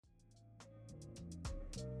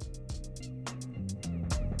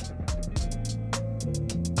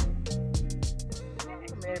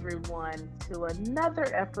everyone to another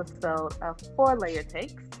episode of Four Layer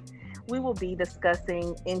Takes. We will be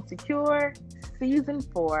discussing Insecure Season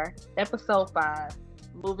 4, Episode 5,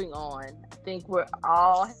 Moving On. I think we're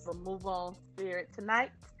all have a move on spirit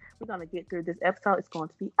tonight. We're going to get through this episode. It's going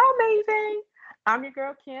to be amazing. I'm your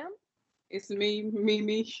girl, Kim. It's me,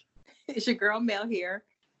 Mimi. It's your girl, Mel here.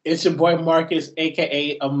 It's your boy, Marcus,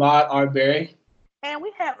 a.k.a. Ahmad Arbery. And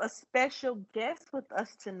we have a special guest with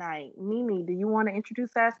us tonight. Mimi, do you want to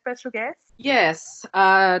introduce our special guest? Yes,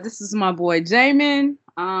 this is my boy, Jamin.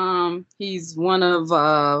 He's one of,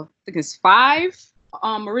 I think it's 5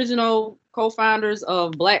 original co-founders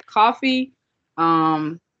of Black Coffee.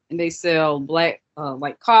 And they sell black,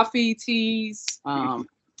 like coffee, teas,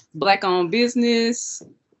 black-owned business.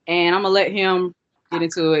 And I'm going to let him get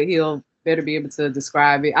into it. He'll better be able to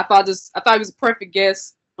describe it. I thought he was a perfect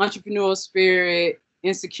guest. Entrepreneurial spirit,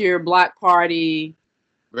 insecure, block party.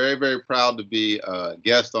 Very, very proud to be a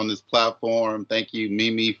guest on this platform. Thank you,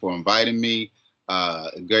 Mimi, for inviting me.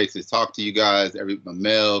 Great to talk to you guys.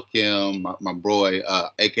 Mel, Kim, my boy,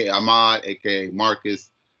 aka Ahmad, aka Marcus.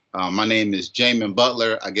 My name is Jamin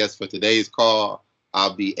Butler. I guess for today's call,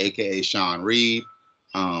 I'll be aka Sean Reed.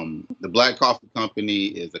 The Black Coffee Company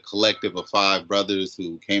is a collective of 5 brothers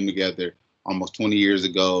who came together almost 20 years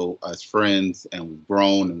ago as friends, and we've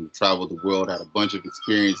grown and we've traveled the world, had a bunch of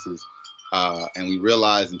experiences, and we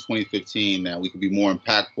realized in 2015 that we could be more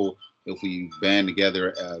impactful if we band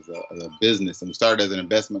together as a business. And we started as an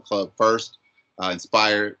investment club first,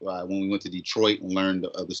 inspired when we went to Detroit and learned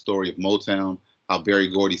the story of Motown, how Berry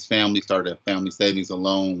Gordy's family started a family savings and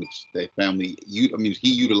loan, which he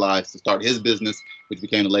utilized to start his business, which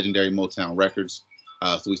became the legendary Motown Records.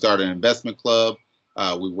 So we started an investment club.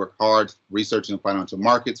 We worked hard researching the financial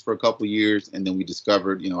markets for a couple of years, and then we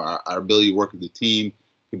discovered, our ability to work as a team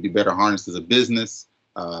could be better harnessed as a business.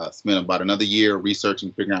 Spent about another year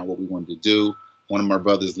researching, figuring out what we wanted to do. One of my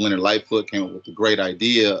brothers, Leonard Lightfoot, came up with a great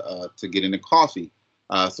idea to get into coffee.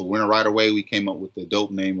 So right away, we came up with the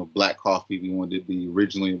dope name of Black Coffee. We wanted it to be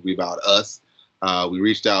originally about us. We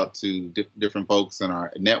reached out to different folks in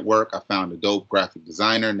our network. I found a dope graphic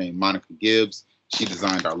designer named Monica Gibbs. She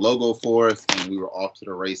designed our logo for us, and we were off to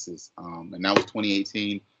the races. And that was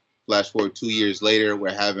 2018. Flash forward 2 years later,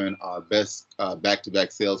 we're having our best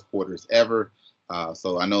back-to-back sales quarters ever.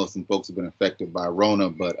 So I know some folks have been affected by Rona,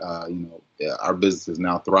 but our business is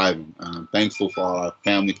now thriving. I'm thankful for our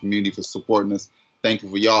family community for supporting us. Thankful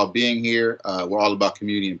for y'all being here. We're all about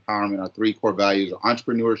community empowerment. Our 3 core values are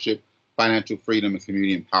entrepreneurship, financial freedom, and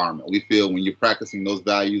community empowerment. We feel when you're practicing those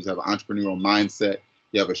values, have an entrepreneurial mindset,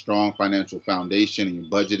 you have a strong financial foundation, and you're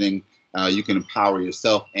budgeting, you can empower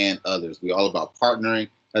yourself and others. We're all about partnering.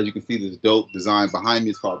 As you can see, this dope design behind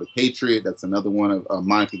me is called The Patriot. That's another one of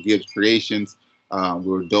Monica Gibbs' creations. We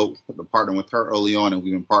were dope partnering with her early on, and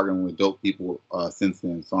we've been partnering with dope people since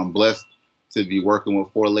then. So I'm blessed to be working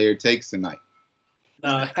with Four Layer Takes tonight.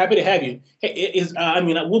 Happy to have you. Hey,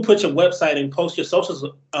 we'll put your website and post your socials in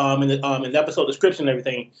the episode description and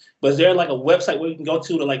everything. But is there like a website where you can go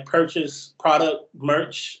to like purchase product,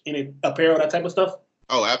 merch, any apparel, that type of stuff?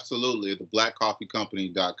 Oh, absolutely.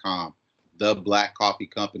 theblackcoffeecompany.com.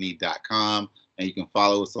 theblackcoffeecompany.com. And you can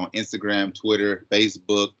follow us on Instagram, Twitter,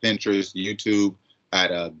 Facebook, Pinterest, YouTube at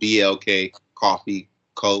BLK Coffee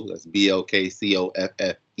Co. That's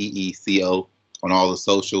BLKCOFFEECO on all the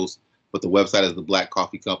socials. But the website is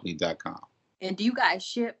theblackcoffeecompany.com. And do you guys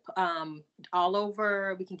ship all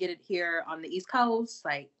over? We can get it here on the East Coast,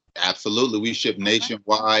 Absolutely. We ship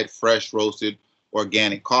nationwide, fresh roasted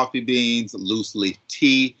organic coffee beans, loose leaf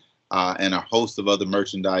tea, and a host of other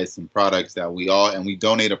merchandise and products that we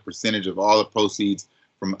donate a percentage of all the proceeds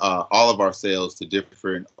from all of our sales to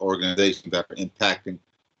different organizations that are impacting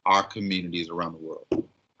our communities around the world.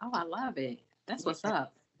 Oh, I love it. That's what's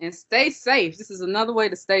up. And stay safe. This is another way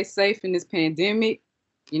to stay safe in this pandemic.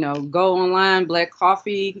 Go online, Black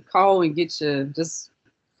Coffee Co. and get your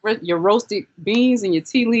roasted beans and your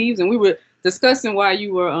tea leaves. And we were discussing while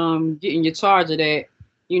you were getting your charger that,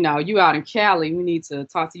 you out in Cali, we need to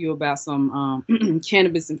talk to you about some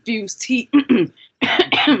cannabis infused tea.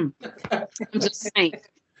 I'm just saying.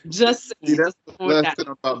 See, that's the lesson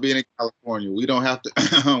about being in California. We don't have to,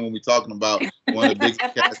 when we're talking about one of the biggest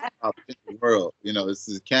cannabis in the world,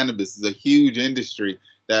 cannabis is a huge industry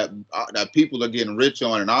that people are getting rich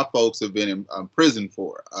on, and our folks have been in prison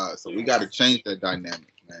for. So we got to change that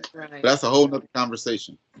dynamic, man. Right. But that's a whole nother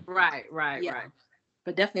conversation. Right.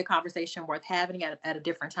 But definitely a conversation worth having at a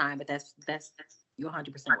different time. But that's you're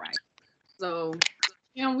 100% right. So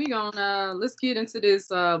we gonna let's get into this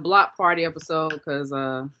block party episode because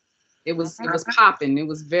it was popping. It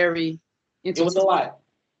was very It was a lot.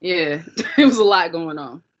 Yeah, it was a lot going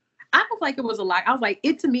on. I was like, it was a lot. I was like,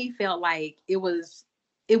 it to me felt like it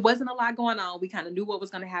wasn't a lot going on. We kind of knew what was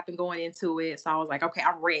going to happen going into it. So I was like, okay,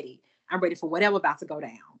 I'm ready. I'm ready for whatever about to go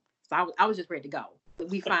down. So I was just ready to go.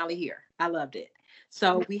 We finally here. I loved it.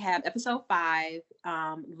 So we have episode 5,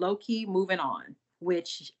 Low-Key Moving On,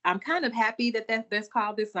 which I'm kind of happy that's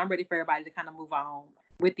called this. So I'm ready for everybody to kind of move on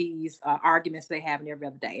with these arguments they have every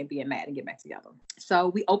other day and being mad and get back together. So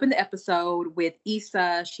we open the episode with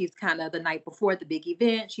Issa. She's kind of the night before the big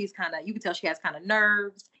event. She's kind of, you can tell she has kind of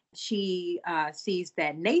nerves. She sees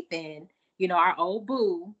that Nathan, our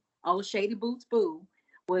old Shady Boots boo,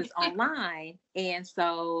 was online. And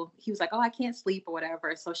so he was like, oh, I can't sleep or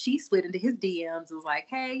whatever. So she slid into his DMs and was like,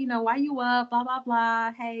 hey, why you up? Blah, blah,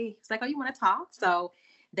 blah. Hey, he's like, oh, you want to talk? So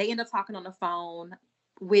they end up talking on the phone,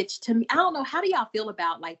 which to me, I don't know. How do y'all feel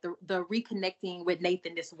about like the reconnecting with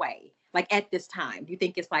Nathan this way? Like at this time, do you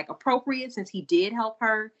think it's like appropriate since he did help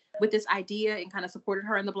her with this idea and kind of supported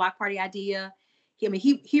her in the block party idea?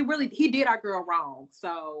 He did our girl wrong.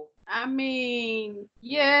 So I mean,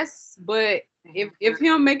 yes, but if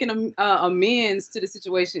him making amends to the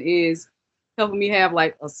situation is helping me have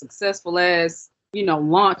like a successful ass,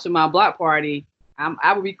 launch of my block party,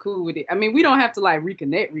 I would be cool with it. I mean, we don't have to like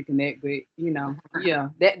reconnect, but yeah,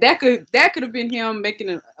 that could have been him making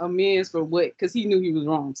an amends for because he knew he was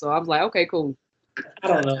wrong. So I was like, okay, cool. I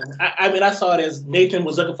don't know. I mean, I saw it as Nathan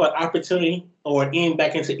was looking for an opportunity or in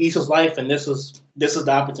back into Issa's life, and this is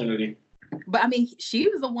the opportunity. But I mean, she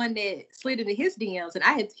was the one that slid into his DMs, and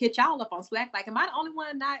I had hit y'all up on Slack. Like, am I the only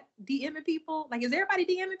one not DMing people? Like, is everybody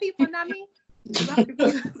DMing people, not me?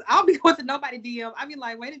 I'll be going to nobody DM. I mean,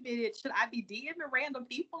 like, wait a minute, should I be DMing random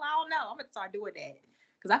people? I don't know. I'm gonna start doing that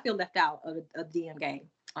because I feel left out of a DM game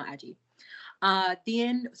on IG.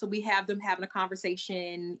 Then so we have them having a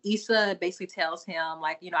conversation. Issa basically tells him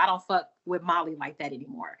like, I don't fuck with Molly like that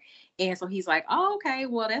anymore. And so he's like, oh, okay,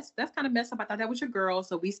 well, that's kind of messed up. I thought that was your girl.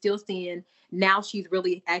 So we still seeing now she's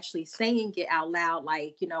really actually saying it out loud.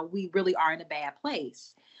 Like, we really are in a bad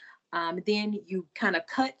place. Then you kind of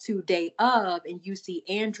cut to day of and you see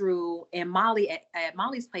Andrew and Molly at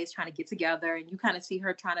Molly's place trying to get together. And you kind of see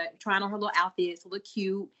her trying on her little outfits, look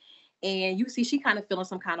cute. And you see she kind of feeling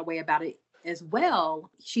some kind of way about it as well.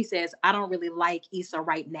 She says, I don't really like Issa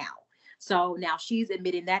right now. So now she's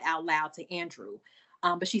admitting that out loud to Andrew.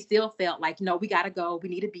 But she still felt like, no, we got to go. We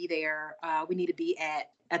need to be there. We need to be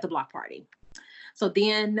at the block party. So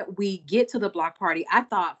then we get to the block party. I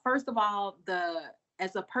thought, first of all,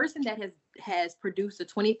 as a person that has produced a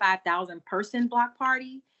 25,000 person block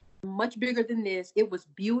party, much bigger than this, it was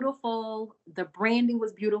beautiful. The branding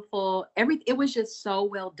was beautiful. It was just so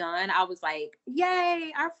well done. I was like,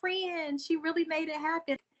 yay, our friend, she really made it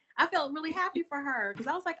happen. I felt really happy for her because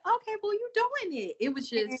I was like, okay, well, you doing it. It was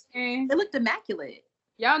just, it looked immaculate.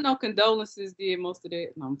 Y'all know Condolences did most of that.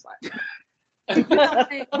 No, I'm sorry.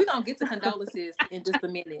 We're gonna get to Condolences in just a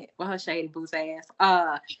minute with her shady boots ass.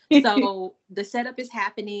 So the setup is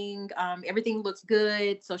happening. Everything looks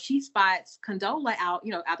good. So she spots Condola out,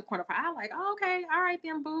 out the corner of her eye, like, oh, okay, all right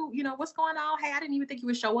then, boo. What's going on? Hey, I didn't even think you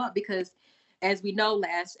would show up because, as we know,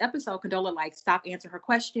 last episode, Condola like stopped answering her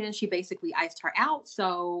questions. She basically iced her out.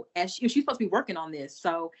 So as she's supposed to be working on this,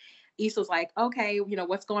 so Issa's like, okay,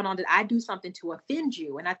 what's going on? Did I do something to offend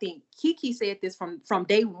you? And I think Kiki said this from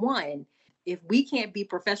day one. If we can't be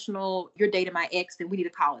professional, you're dating my ex, then we need to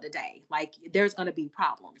call it a day. Like, there's going to be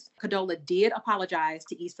problems. Condola did apologize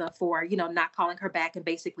to Issa for, not calling her back and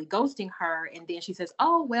basically ghosting her. And then she says,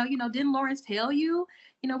 oh, well, didn't Lawrence tell you?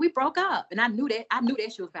 We broke up. And I knew that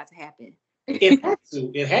shit was about to happen. It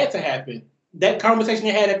had to happen. That conversation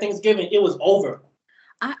they had at Thanksgiving, it was over.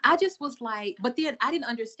 I just was like, but then I didn't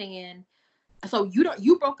understand. So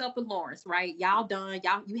you broke up with Lawrence, right? Y'all done.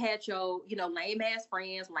 You had your, lame ass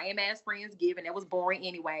friends giving. That was boring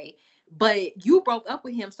anyway. But you broke up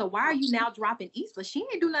with him. So why are you now dropping Issa? She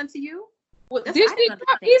ain't do nothing to you. Well, did she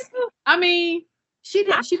drop Issa? I mean, she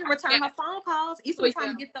didn't return her phone calls. Issa was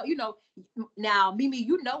trying to get now, Mimi,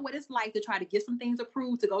 you know what it's like to try to get some things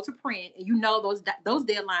approved to go to print. And those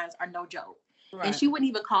deadlines are no joke. Right. And she wouldn't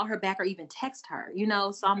even call her back or even text her,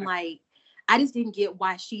 So I'm like, I just didn't get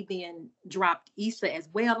why she then dropped Issa as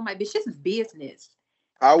well. I'm like, bitch, this is business.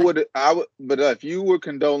 I would, but if you were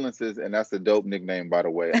Condolences, and that's a dope nickname, by the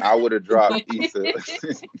way, I would have dropped Issa.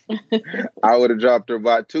 I would have dropped her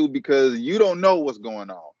by 2 because you don't know what's going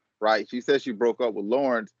on, right? She said she broke up with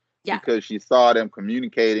Lawrence because she saw them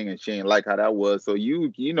communicating and she didn't like how that was. So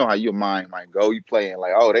you know how your mind might go. You playing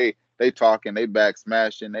like, oh, they talking, they back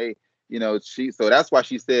smashing, so that's why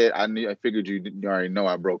she said, I figured you already know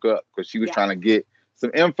I broke up, because she was trying to get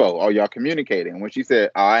some info. Oh, y'all communicating. And when she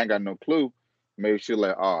said, oh, I ain't got no clue, Maybe she's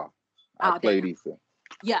like, I Oh, play damn. decent.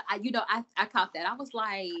 Yeah, I caught that. I was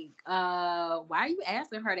like, why are you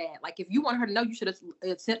asking her that? Like, if you want her to know, you should have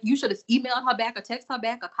emailed her back or text her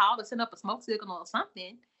back or called or sent up a smoke signal or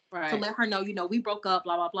something to let her know, we broke up,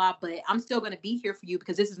 blah, blah, blah. But I'm still going to be here for you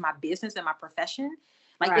because this is my business and my profession.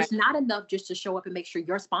 Like, it's not enough just to show up and make sure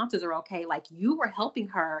your sponsors are okay. Like, you were helping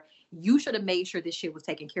her. You should have made sure this shit was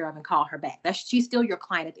taken care of and call her back. She's still your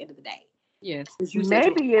client at the end of the day. Yes.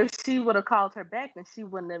 Maybe if she would have called her back, then she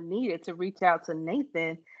wouldn't have needed to reach out to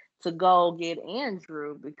Nathan to go get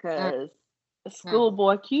Andrew because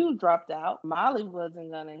Schoolboy Q dropped out. Molly wasn't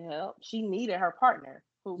going to help. She needed her partner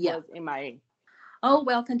who was MIA. Oh,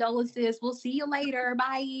 well, condolences. We'll see you later.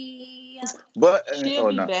 Bye. But she'll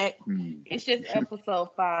be back. It's just episode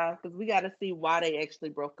 5 because we got to see why they actually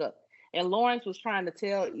broke up. And Lawrence was trying to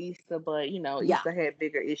tell Issa, but Issa had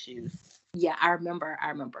bigger issues. Yeah, I remember.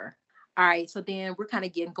 All right, so then we're kind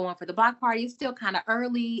of going for the block party. It's still kind of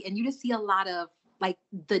early, and you just see a lot of like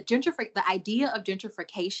the idea of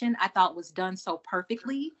gentrification. I thought was done so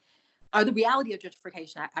perfectly, or the reality of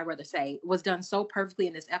gentrification, I rather say, was done so perfectly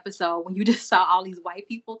in this episode when you just saw all these white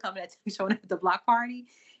people showing up at the block party,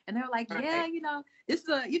 and they're like, this is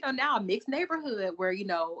a now a mixed neighborhood where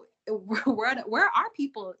where are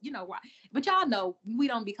people, but y'all know we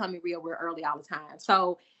don't be coming real early all the time,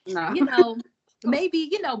 so maybe,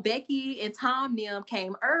 Becky and Tom them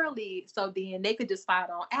came early so then they could just slide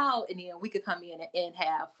on out and then we could come in and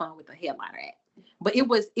have fun with the headliner act. But it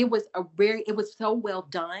was so well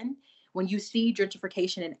done when you see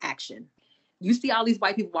gentrification in action. You see all these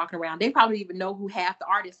white people walking around. They probably even know who half the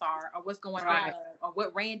artists are or what's going on or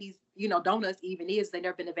what Randy's, donuts even is. They've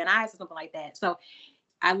never been to Van Nuys or something like that. So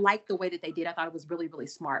I liked the way that they did. I thought it was really, really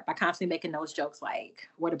smart by constantly making those jokes like,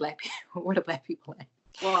 where the black people at?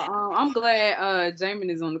 Well, I'm glad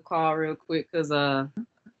Jamin is on the call real quick because that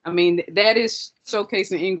is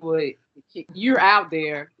showcasing Inglewood. You're out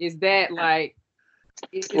there. Is that like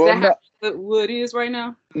is that how Wood is right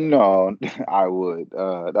now? No, I would.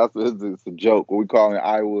 It's a joke. We call it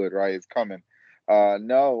I would, right? It's coming.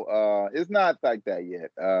 No, it's not like that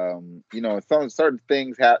yet. Some certain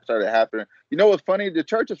things started happening. You know what's funny? The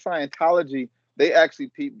Church of Scientology, they actually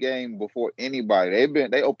peep game before anybody.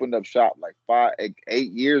 They opened up shop like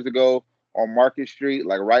 8 years ago on Market Street,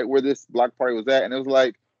 like right where this block party was at. And it was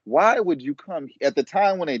like, why would you come at the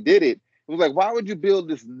time when they did it? It was like, why would you build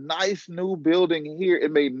this nice new building here?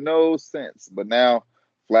 It made no sense. But now,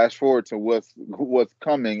 flash forward to what's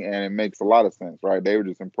coming, and it makes a lot of sense, right? They were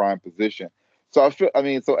just in prime position. So so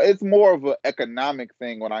it's more of an economic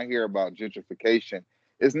thing when I hear about gentrification.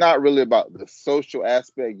 It's not really about the social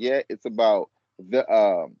aspect yet. It's about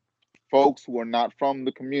the folks who are not from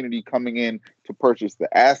the community coming in to purchase the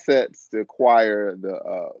assets, to acquire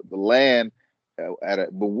the land, so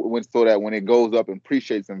that when it goes up and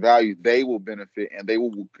appreciates in value, they will benefit and they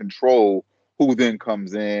will control who then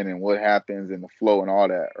comes in and what happens and the flow and all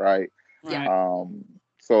that, right?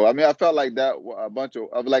 So I felt like that a bunch of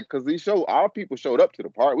like, because our people showed up to the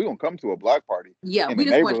party. We gonna come to a block party. Yeah, we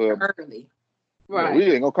just went early. Right. We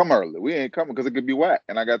ain't gonna come early. We ain't coming because it could be whack,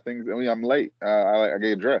 and I got things. I'm late. I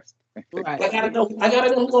get dressed. Right. I gotta know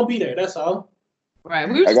who's gonna be there. That's all. Right.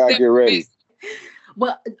 I gotta get ready.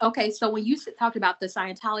 Well, okay. So when you talked about the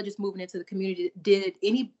Scientologists moving into the community, did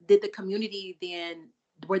the community then?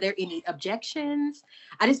 Were there any objections?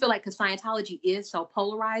 I just feel like because Scientology is so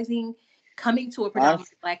polarizing, coming to a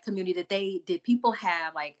predominantly Black community, did people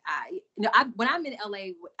have like when I'm in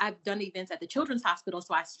LA, I've done events at the Children's Hospital,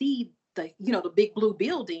 so I see the big blue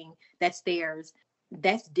building that's theirs.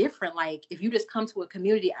 That's different. Like if you just come to a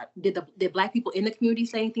community, did Black people in the community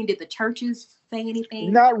say anything? Did the churches say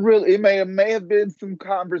anything? Not really. It may have been some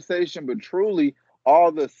conversation, but truly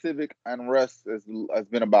all the civic unrest has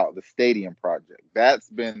been about the stadium project. That's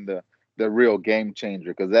been the real game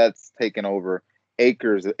changer, because that's taken over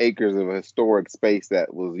acres of a historic space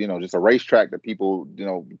that was, just a racetrack that people, it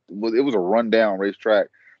was a rundown racetrack.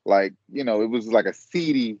 Like, it was like a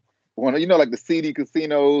seedy one, like the seedy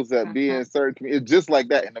casinos that be in certain communities. It's just like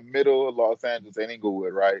that in the middle of Los Angeles and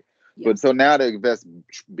Inglewood, right? Yeah. But so now they invest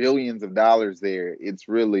billions of dollars there. It's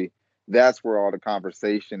really, that's where all the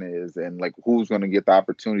conversation is, and like who's going to get the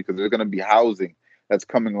opportunity, because there's going to be housing that's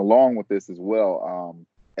coming along with this as well.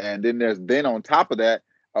 And then on top of that,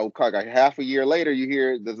 like a half a year later, you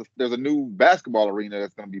hear there's a new basketball arena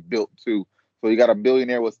that's going to be built too. So you got a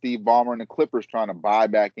billionaire with Steve Ballmer and the Clippers trying to buy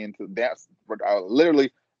back into that,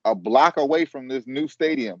 literally a block away from this new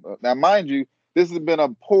stadium. Now, mind you, this has been a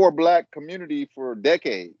poor Black community for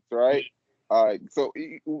decades, right? So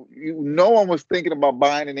no one was thinking about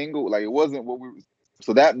buying in Inglewood. Like it wasn't what we were.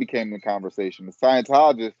 So that became the conversation. The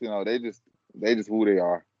Scientologists, They just who they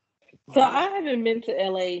are. So I haven't been to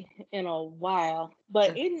LA in a while,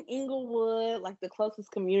 but in Inglewood, like the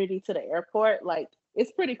closest community to the airport, like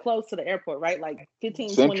it's pretty close to the airport, right? Like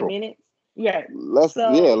 15, 20 Central. minutes. Yeah. Less,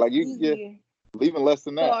 So yeah, it's like you, yeah, easier. even less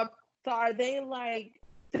than So that. are they like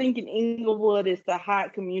thinking Inglewood is the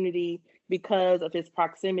hot community because of its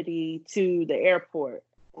proximity to the airport?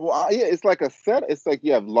 Well, yeah, it's like a set. It's like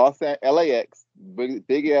you have LAX,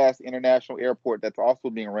 big ass international airport that's also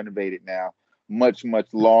being renovated now, much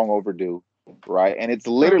long overdue, right? And it's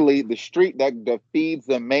literally the street that feeds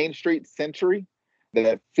the main street Century,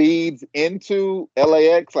 that feeds into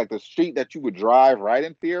LAX, like the street that you would drive right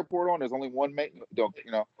into the airport on. There's only one main,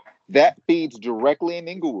 that feeds directly in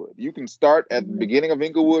Inglewood. You can start at the beginning of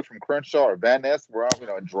Inglewood from Crenshaw or Van Ness, where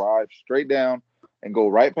I'm, drive straight down and go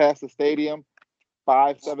right past the stadium.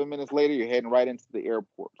 5-7 minutes later, you're heading right into the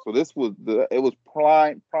airport. So it was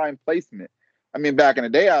prime placement. I mean, back in the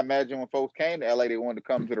day, I imagine when folks came to LA, they wanted to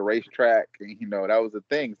come to the racetrack, and that was the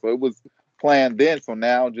thing. So it was planned then. So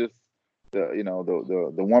now just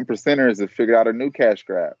the one percenters have figured out a new cash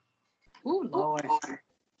grab. Oh Lord.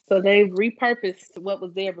 So they've repurposed what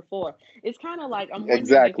was there before. It's kind of like, I'm wondering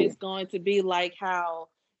Exactly. if it's going to be like how,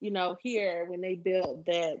 here when they built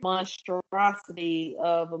that monstrosity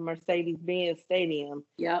of a Mercedes-Benz stadium.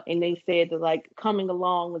 Yeah. And they said that like coming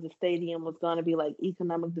along with the stadium was going to be like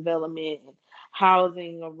economic development and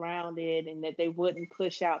housing around it, and that they wouldn't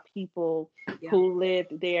push out people who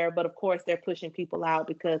lived there. But of course they're pushing people out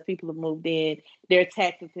because people have moved in. Their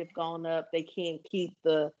taxes have gone up. They can't keep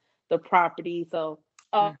the property. So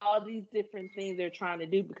all these different things they're trying to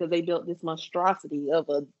do because they built this monstrosity of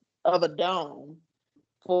a dome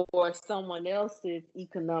for someone else's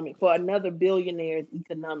for another billionaire's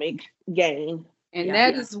economic gain. And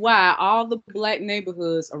that is why all the black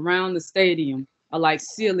neighborhoods around the stadium are like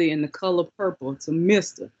silly in the color purple to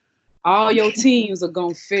Mister. All your teams are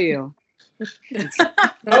gonna fail.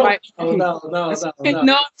 No.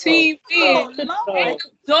 Team win. No.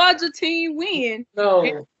 Georgia team win.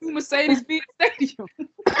 No. Mercedes-Benz Stadium.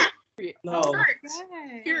 No.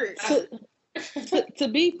 To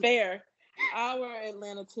be fair, our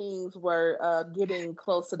Atlanta teams were getting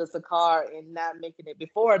close to the Sakar and not making it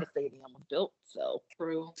before the stadium was built. So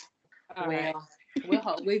True. Right.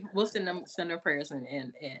 We'll send them prayers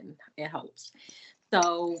and hopes.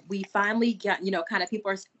 So we finally got, kind of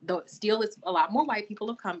people are still, it's a lot more white people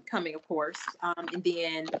are coming, of course. And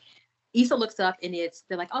then Issa looks up and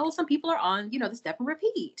they're like, oh, some people are on, the step and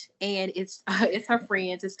repeat. And it's her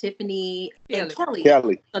friends, it's Tiffany and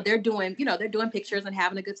Kelly. So they're doing pictures and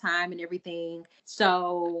having a good time and everything.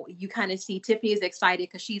 So you kind of see Tiffany is excited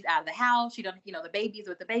because she's out of the house. She doesn't, the baby's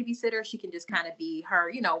with the babysitter. She can just kind of be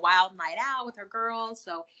her, wild night out with her girls.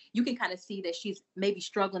 So you can kind of see that she's maybe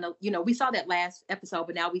struggling. We saw that last episode,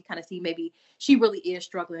 but now we kind of see maybe she really is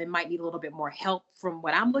struggling and might need a little bit more help from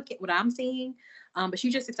what I'm seeing. But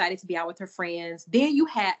she's just excited to be out with her friends. Then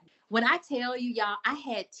when I tell you, y'all, I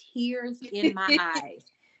had tears in my eyes.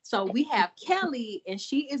 So we have Kelly, and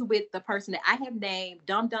she is with the person that I have named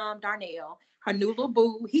Dum Dum Darnell, her new little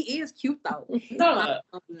boo. He is cute though. No,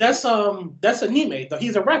 that's Anime though.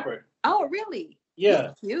 He's a rapper. Oh, really?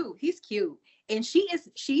 Yeah. He's cute. And she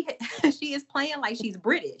is playing like she's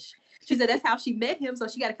British. She said that's how she met him, so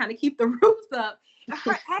she got to kind of keep the roots up.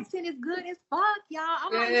 Her accent is good as fuck, y'all.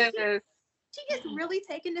 I'm like, she is really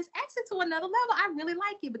taking this accent to another level. I really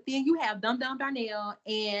like it. But then you have Dum Dum Darnell,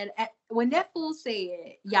 and when that fool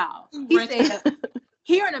said, y'all, he said,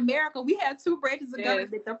 here in America, we have two branches of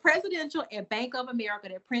government, the presidential and Bank of America,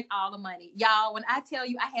 that print all the money. Y'all, when I tell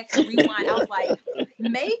you I had to rewind, I was like,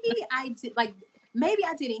 maybe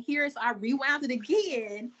I didn't hear it, so I rewound it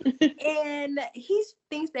again. And he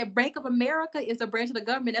thinks that Bank of America is a branch of the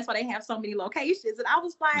government. That's why they have so many locations. And I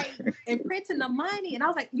was like, and printing the money. And I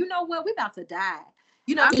was like, you know what? We're about to die.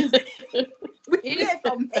 We ain't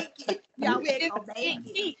gonna make it. Y'all, we ain't gonna make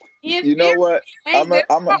it. You know what? I'm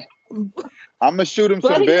gonna shoot him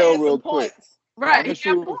some bail real quick. Right. I'm gonna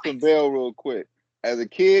shoot him some bail real quick. As a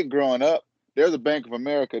kid growing up, there's a Bank of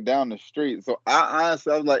America down the street. So I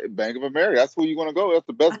honestly, I was like, Bank of America, that's where you're going to go. That's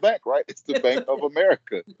the best bank, right? It's the Bank of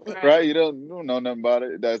America, right? You don't know nothing about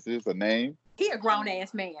it. That's just a name. He a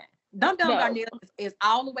grown-ass man. Dum Dum Darnell is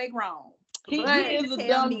all the way grown. He is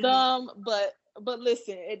a dumb, but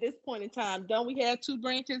listen, at this point in time, don't we have two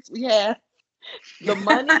branches? We have the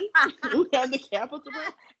money, we have the capital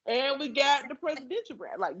branch, and we got the presidential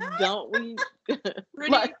branch. Like, don't we?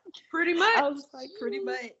 Pretty much. I was like, pretty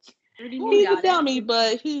much. He's a dummy,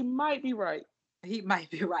 but he might be right. He might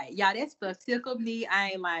be right. Y'all, that stuff tickled me.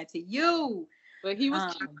 I ain't lying to you. But he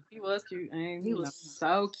was cute. He was cute. And, He was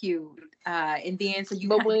so cute. And then so you.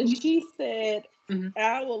 But when she said, Mhm.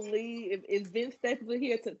 "I will leave," if Vince Staples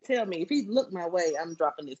here to tell me if he looked my way, I'm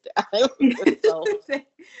dropping this down. So,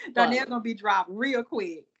 Darnell gonna be dropped real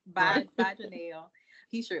quick by Janelle.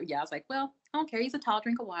 He sure. Yeah, I was like, well, I don't care. He's a tall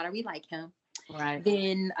drink of water. We like him. right.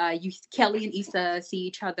 Then Kelly and Issa see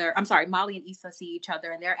each other. I'm sorry, Molly and Issa see each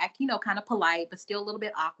other, and they're acting, kind of polite, but still a little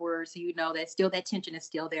bit awkward. So that still that tension is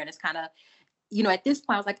still there, and it's kind of, at this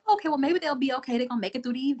point, I was like, okay, well maybe they'll be okay. They're gonna make it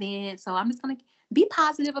through the event, so I'm just gonna be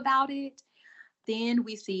positive about it. Then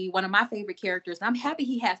we see one of my favorite characters, and I'm happy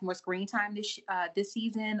he has more screen time this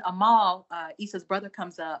season. Amal, Issa's brother,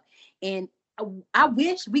 comes up, and I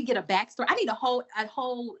wish we get a backstory. I need a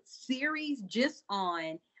whole series just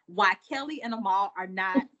on why Kelly and Amal are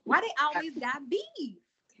not, why they always got beef.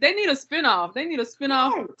 They need a spinoff. Yes.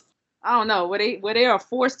 I don't know, where they are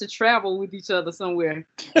forced to travel with each other somewhere.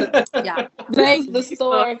 Yeah. this is the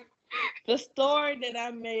story. The story that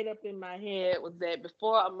I made up in my head was that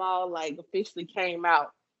before Amal officially came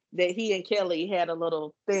out, that he and Kelly had a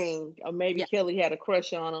little thing, or maybe Kelly had a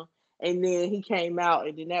crush on him, and then he came out,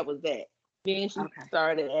 and then that was that. Then she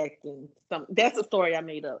started acting something. That's the story I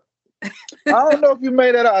made up. I don't know if you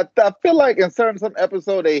made that up. I feel like in some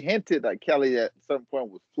episode they hinted that Kelly at some point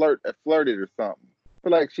was flirted or something. I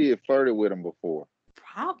feel like she had flirted with him before.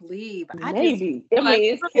 Probably, but maybe.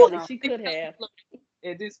 It's Kelly. She could have.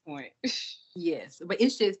 At this point. Yes, but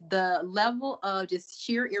it's just the level of just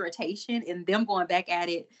sheer irritation and them going back at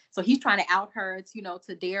it. So he's trying to out her,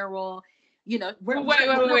 to Daryl.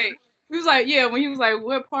 Wait. He was like, when he was like,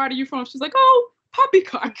 "What part are you from?" She's like, "Oh,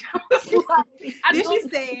 poppycock." Then she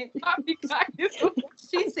said, "Poppycock."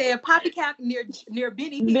 She said, "Poppycock near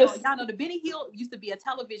Benny Hill." Y'all know the Benny Hill used to be a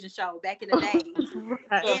television show back in the day.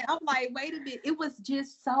 Right. And I'm like, wait a minute, it was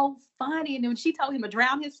just so funny. And then when she told him to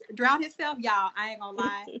drown himself, y'all, I ain't gonna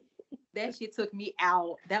lie, that shit took me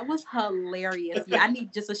out. That was hilarious. Yeah, I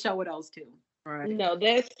need just a show of those two. Right. No,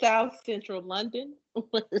 that's South Central London.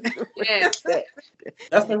 Yes.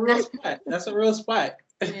 That's a real spot. That's a real spot.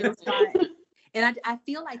 And I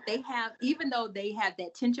feel like they have, even though they have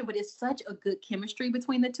that tension, but it's such a good chemistry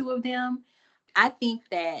between the two of them. I think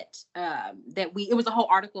that it was a whole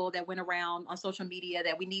article that went around on social media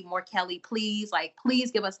that we need more Kelly, please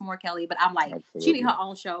give us more Kelly. But I'm like, Absolutely. She need her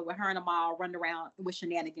own show with her and Amal running around with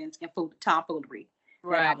shenanigans and tomfoolery.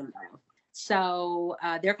 Right. So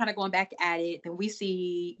they're kind of going back at it. Then we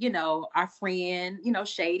see, our friend,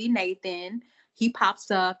 Shady Nathan. He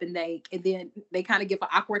pops up and then they kind of give an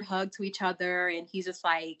awkward hug to each other. And he's just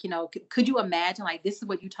like, could you imagine, this is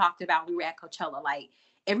what you talked about when we were at Coachella,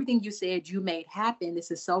 everything you said you made happen. This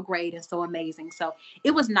is so great and so amazing. So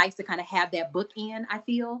it was nice to kind of have that bookend, I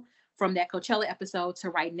feel, from that Coachella episode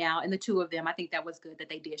to right now. And the two of them, I think that was good that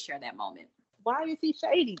they did share that moment. Why is he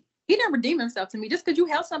shady? He didn't redeem himself to me. Just because you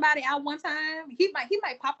help somebody out one time, he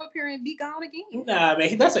might pop up here and be gone again. Nah,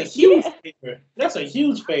 man, that's a huge favor. That's a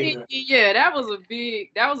huge favor. Yeah, that was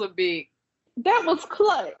big. That was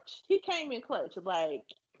clutch. He came in clutch. It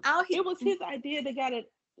was his idea. They got it.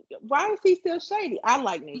 Why is he still shady? I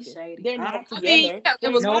like Nathan. Shady. They're not together.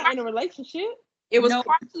 It was not in a relationship. It was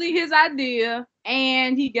partially his idea,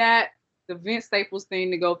 and he got the Vince Staples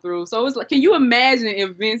thing to go through. So it's like, can you imagine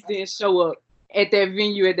if Vince didn't show up at that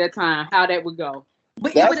venue at that time, how that would go?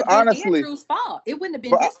 But it would have been Andrew's fault. It wouldn't have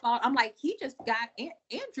been his fault. I'm like, he just got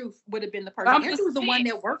Andrew would have been the person. Andrew was the one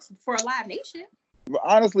that works for Live Nation. But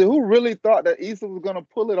honestly, who really thought that Issa was gonna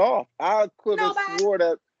pull it off? I could have swore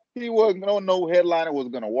that he wasn't no headliner was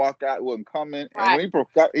gonna walk out, wasn't coming. Right. And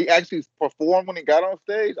when he actually performed when he got on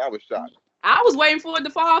stage, I was shocked. I was waiting for it to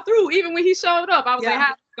fall through. Even when he showed up, I was like,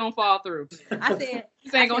 how's it gonna fall through? I said,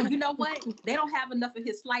 you know what? They don't have enough of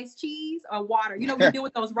his sliced cheese or water. You know what we do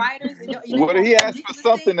with those writers? What did he ask for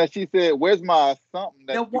something that she said, where's my something?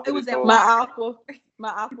 It was that my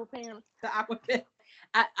aqua pan. The aqua pan.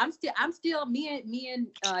 I'm still me and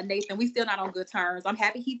Nathan, we still not on good terms. I'm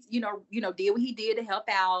happy he did what he did to help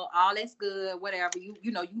out. All that's good, whatever. You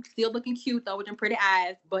still looking cute though with them pretty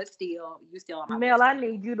eyes, but still you still on my Mel, list. I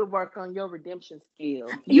need you to work on your redemption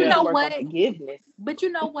skills. You know what? Forgiveness. But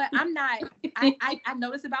you know what? I'm not I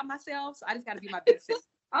know this about myself, so I just gotta be my best self.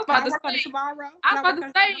 I was about to say tomorrow.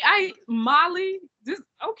 Molly,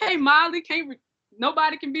 Molly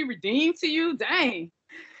nobody can be redeemed to you. Dang.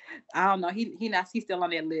 I don't know. He's still on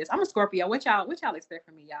that list. I'm a Scorpio. What y'all expect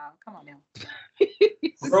from me, y'all? Come on now.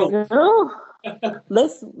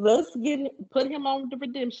 Let's put him on the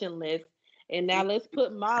redemption list, and now let's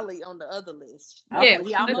put Molly on the other list.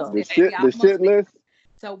 The shit list.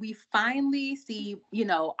 So we finally see, you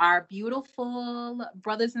know, our beautiful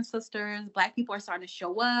brothers and sisters. Black people are starting to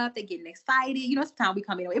show up. They're getting excited. You know, it's the time we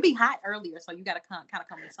come in. It'd be hot earlier, so you got to kind of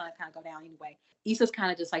come when the sun kind of go down anyway. Issa's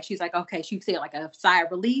kind of just like, she's like, okay, she said like a sigh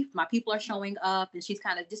of relief. My people are showing up, and she's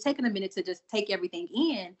kind of just taking a minute to just take everything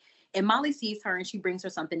in. And Molly sees her and she brings her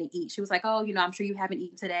something to eat. She was like, oh, you know, I'm sure you haven't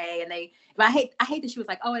eaten today. And but I hate that she was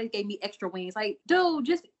like, oh, they gave me extra wings. Like, dude,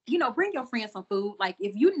 just, you know, bring your friends some food. Like,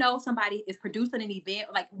 if you know somebody is producing an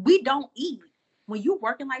event, like, we don't eat. When you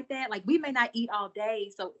working like that, like, we may not eat all day.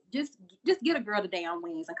 So just get a girl the damn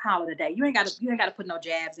wings and call it a day. You ain't gotta put no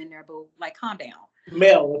jabs in there, boo. Like, calm down.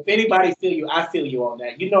 Mel, if anybody feel you, I feel you on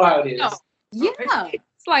that. You know how it is. No. Yeah.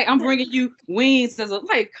 It's like I'm bringing you wings as a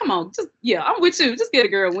like. Come on, I'm with you. Just get a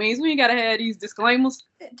girl wings. We ain't gotta have these disclaimers.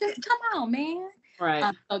 Just come on, man.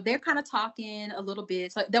 Right. So they're kind of talking a little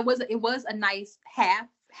bit. So it was a nice half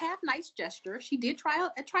nice gesture. She did try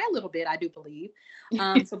a little bit, I do believe.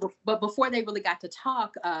 But before they really got to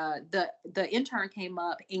talk, the intern came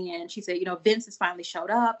up and she said, you know, Vince has finally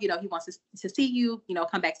showed up. You know, he wants to see you. You know,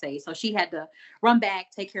 come backstage. So she had to run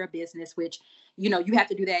back, take care of business, which, you know, you have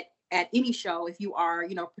to do that at any show. If you are,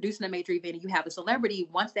 you know, producing a major event and you have a celebrity,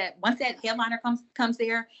 once that headliner comes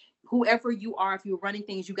there, whoever you are, if you're running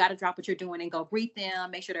things, you got to drop what you're doing and go greet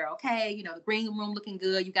them, make sure they're okay. You know, the green room looking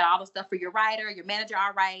good. You got all the stuff for your writer, your manager,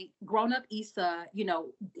 all right. Grown up Issa, you know,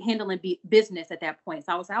 handling business at that point.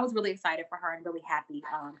 So I was really excited for her and really happy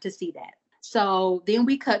to see that. So then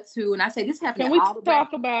we cut to, and I say this happened. Can we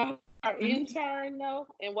talk about our intern though,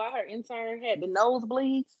 and why her intern had the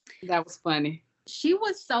nosebleeds? That was funny. She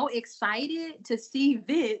was so excited to see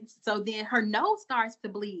Vince. So then her nose starts to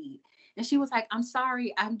bleed. And she was like, I'm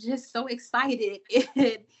sorry. I'm just so excited.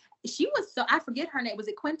 And she was I forget her name. Was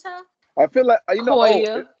it Quinta? I feel like, you know,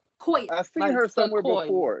 Koya. I've seen her somewhere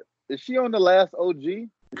before. Is she on the last OG?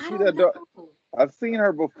 I don't know. I've seen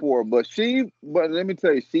her before, but let me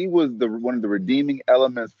tell you, she was one of the redeeming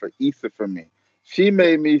elements for Issa for me. She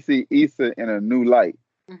made me see Issa in a new light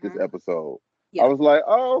this episode. Yeah. I was like,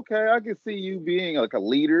 oh, okay, I can see you being like a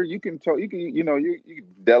leader. You can you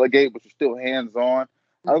delegate, but you're still hands-on.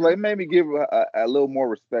 I was like, it made me give her a little more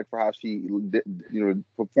respect for how she,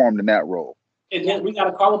 performed in that role. And then we got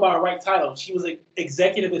to call her by her right title. She was an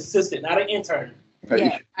executive assistant, not an intern.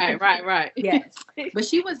 Yeah, right. Yes, but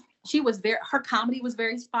she was very. Her comedy was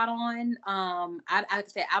very spot on. I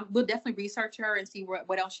said I will definitely research her and see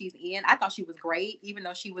what else she's in. I thought she was great, even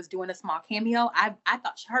though she was doing a small cameo. I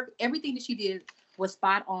thought everything that she did was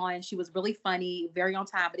spot on. She was really funny, very on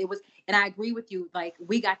time. But and I agree with you. Like,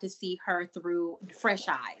 we got to see her through fresh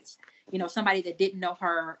eyes. You know, somebody that didn't know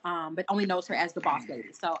her, but only knows her as the boss lady.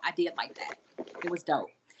 So I did like that. It was dope.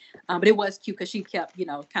 But it was cute because she kept, you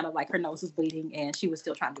know, kind of like her nose was bleeding and she was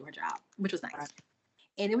still trying to do her job, which was nice.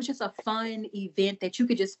 And it was just a fun event that you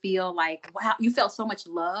could just feel like, wow, you felt so much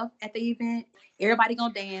love at the event. Everybody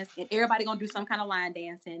gonna dance and everybody gonna do some kind of line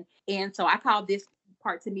dancing. And so I called this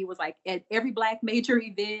part, to me, was like at every Black major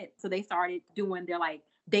event. So they started doing their like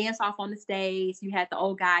dance off on the stage. You had the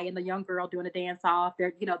old guy and the young girl doing a dance off.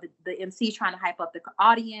 They're, you know, the MC trying to hype up the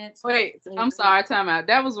audience. Wait, I'm sorry, time out.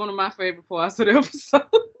 That was one of my favorite parts of the episode.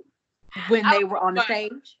 When they were on the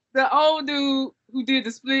stage. The old dude who did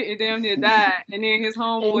the split and damn near died, and then his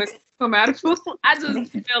homeboys come out of pool. I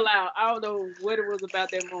just fell out. I don't know what it was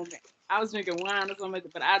about that moment. I was drinking wine or something,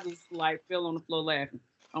 but I just like fell on the floor laughing.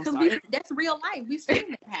 Because that's real life. We've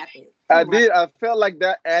seen it happen. I felt like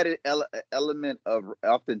that added element of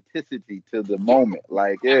authenticity to the moment.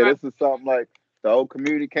 Like, this is something like the whole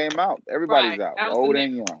community came out. Everybody's out, old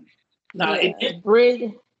and young. No, it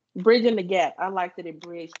bridging the gap. I like that it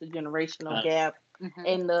bridged the generational gap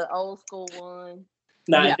and the old school one.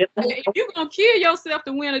 If you're gonna kill yourself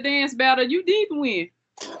to win a dance battle, you need to win.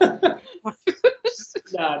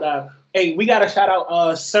 Nah. Hey, we gotta shout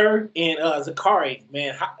out Sir and Zakari,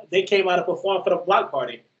 man. They came out and performed for the block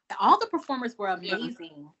party. All the performers were amazing.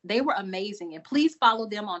 Yeah. They were amazing. And please follow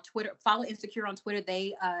them on Twitter. Follow Insecure on Twitter.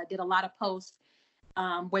 They did a lot of posts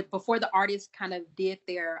before the artists kind of did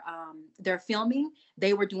their filming.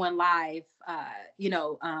 They were doing live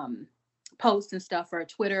posts and stuff for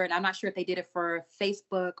Twitter, and I'm not sure if they did it for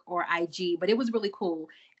Facebook or IG, but it was really cool.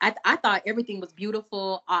 I thought everything was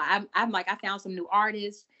beautiful. I'm like, I found some new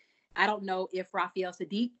artists. I don't know if Raphael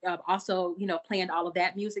Sadiq also, you know, planned all of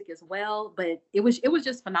that music as well, but it was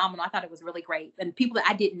just phenomenal. I thought it was really great, and people that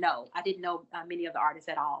I didn't know many of the artists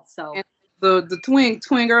at all. So and the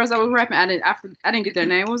twin girls that was rapping, I didn't get their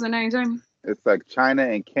name. What was their name, Jamie? It's like China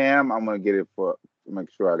and Cam. I'm gonna get it to make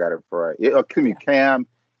sure I got it right. Yeah, excuse me, Cam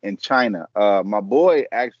and China. My boy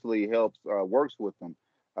actually works with them.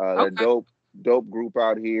 They're dope. dope group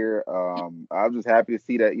out here. I'm just happy to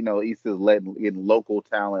see that, Issa's letting in local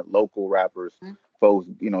talent, local rappers, folks,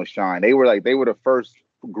 shine. They were the first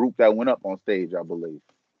group that went up on stage, I believe.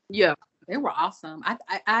 Yeah. They were awesome.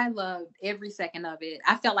 I loved every second of it.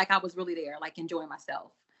 I felt like I was really there, like enjoying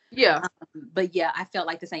myself. Yeah. But yeah, I felt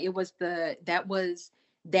like the same.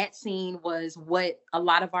 That scene was what a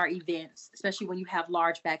lot of our events, especially when you have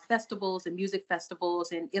large back festivals and music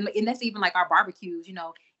festivals, and that's even like our barbecues,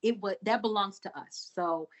 that belongs to us.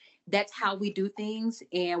 So that's how we do things.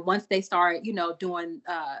 And once they start, doing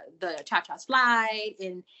the cha-cha slide,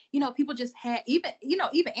 and people just had even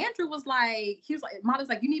Andrew was like, he was like, Molly's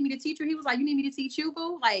like, you need me to teach you? He was like, you need me to teach you,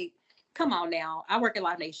 boo? Like, come on now. I work at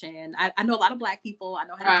Live Nation. I know a lot of Black people. I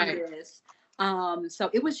know how to do this.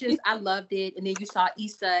 So it was just, I loved it. And then you saw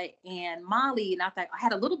Issa and Molly, and I thought I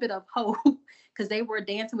had a little bit of hope because they were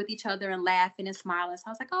dancing with each other and laughing and smiling. So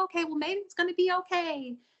I was like, oh, okay, well, maybe it's going to be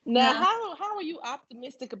okay. Now, how are you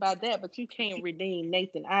optimistic about that, but you can't redeem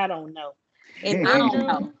Nathan? I don't know. And I Andrew, don't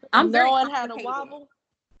know. I'm knowing very how to wobble.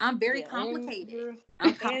 I'm very complicated.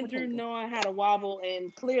 Andrew knowing how to wobble,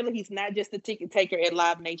 and clearly he's not just a ticket taker at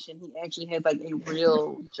Live Nation. He actually has like a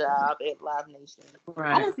real job at Live Nation.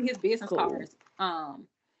 Right. I want to see his business cards.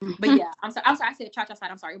 But yeah, I'm sorry. I said cha-cha slide.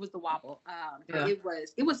 I'm sorry. It was the wobble. It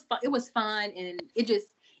was fun, and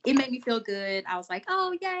it made me feel good. I was like,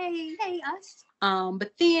 oh yay us.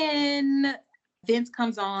 But then Vince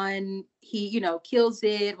comes on. He kills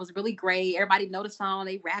it. It was really great. Everybody know the song.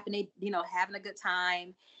 They rapping. They having a good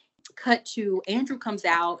time. Cut to Andrew comes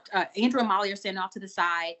out. Andrew and Molly are standing off to the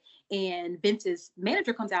side, and Vince's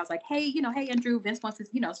manager comes out. It's like, hey, hey, Andrew, Vince wants to,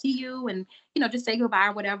 see you and, just say goodbye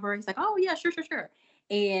or whatever. He's like, oh yeah, sure.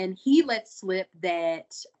 And he lets slip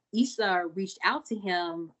that Issa reached out to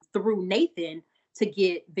him through Nathan to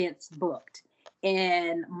get Vince booked.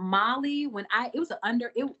 And Molly, when I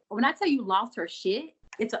tell you lost her shit,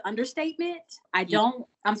 it's an understatement.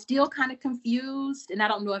 I'm still kind of confused, and I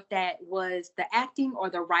don't know if that was the acting or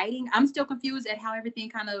the writing. I'm still confused at how everything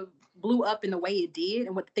kind of blew up in the way it did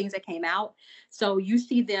and what the things that came out. So you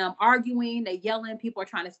see them arguing, they yelling, people are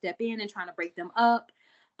trying to step in and trying to break them up.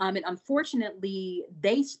 And unfortunately,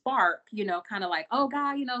 they spark, kind of like, oh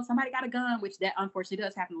God, somebody got a gun, which that unfortunately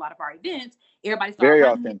does happen in a lot of our events. Everybody starts very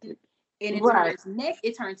running, authentic. and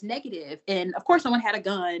it turns negative. And of course, someone had a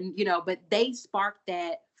gun, but they sparked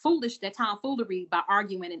that tomfoolery by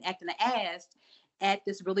arguing and acting the ass at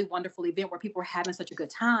this really wonderful event where people were having such a good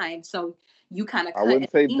time. So you kind of I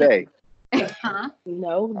wouldn't say they. Huh?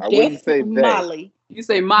 No, I wouldn't say Molly. You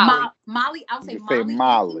say Molly. Molly. I'll say you Molly. Say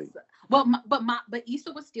Molly. Well, but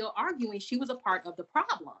Issa was still arguing. She was a part of the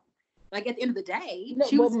problem. Like at the end of the day,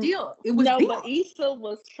 but Issa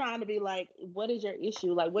was trying to be like, what is your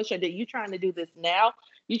issue? Like, what's you trying to do this now?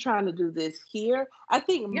 You trying to do this here? I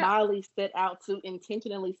think Molly set out to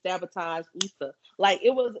intentionally sabotage Issa. Like, it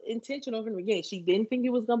was intentional from the beginning. She didn't think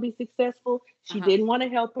it was going to be successful. She didn't want to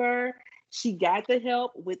help her. She got the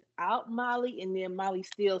help without Molly, and then Molly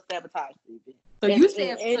still sabotaged it. Then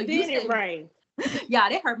it rained. Yeah,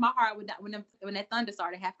 that hurt my heart when that thunder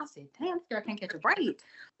started happening. I said, damn, this girl can't catch a break.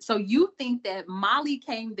 So you think that Molly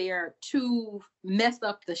came there to mess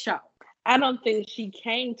up the show? I don't think she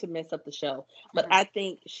came to mess up the show, but I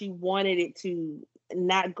think she wanted it to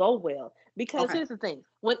not go well. Because here's the thing.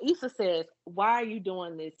 When Issa says, why are you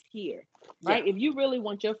doing this here? Right? If you really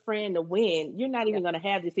want your friend to win, you're not even going to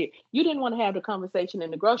have this here. You didn't want to have the conversation in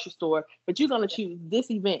the grocery store, but you're going to choose this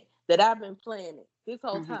event that I've been planning this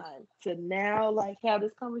whole time to now have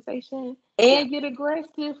this conversation and get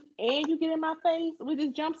aggressive, and you get in my face with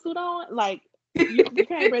this jumpsuit on. Like, you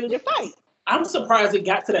came ready to fight. I'm surprised it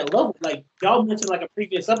got to that level. Like, y'all mentioned a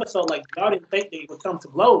previous episode, y'all didn't think they would come to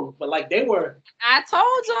blows, but they were. I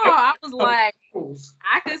told y'all, I was like,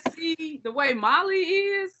 I could see the way Molly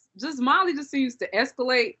is. Molly just seems to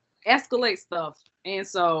escalate stuff, and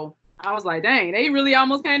so I was like, dang, they really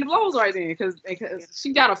almost came to blows right then, because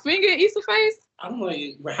she got a finger in Issa's face. I'm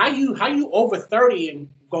like, how you over 30 and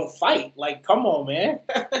gonna fight? Like, come on, man.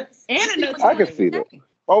 I can see that.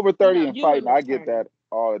 Over 30 and fighting, I get that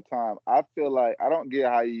all the time. I feel like I don't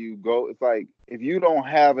get how you go. It's like, if you don't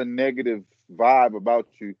have a negative vibe about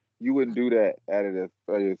you, you wouldn't do that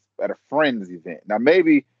at a friend's event. Now,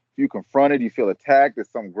 maybe if you confronted, you feel attacked, there's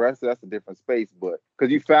some aggressive, that's a different space. But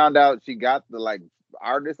because you found out she got the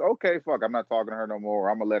artist, okay, fuck, I'm not talking to her no more.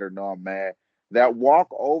 I'm gonna let her know I'm mad. That walk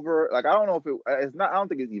over, I don't know if it's not. I don't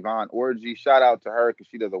think it's Yvonne Orji. Shout out to her because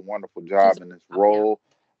she does a wonderful job in this role.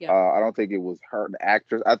 Yeah. I don't think it was her, the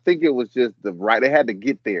actress. I think it was just they had to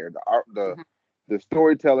get there. The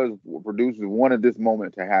storytellers, producers wanted this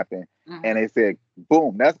moment to happen, and they said,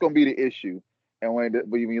 "Boom, that's gonna be the issue." And when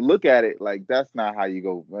you look at it, like that's not how you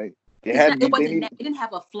go. Right? It didn't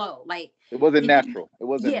have a flow. Like it wasn't natural. It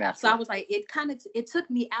wasn't natural. So I was like, it took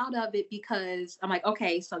me out of it because I'm like,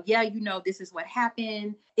 okay, so yeah, this is what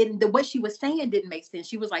happened. And what she was saying didn't make sense.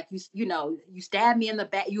 She was like, you stabbed me in the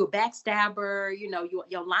back, you a backstabber,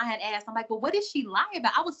 you're lying ass. I'm like, well, what did she lie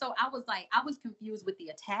about? I was confused with the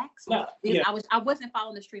attacks. I wasn't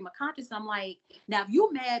following the stream of consciousness. I'm like, now if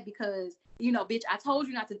you mad because bitch, I told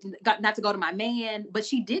you not to go to my man, but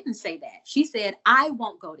she didn't say that. She said, I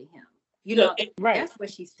won't go to him. Right. That's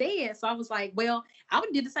what she said. So I was like, well, I would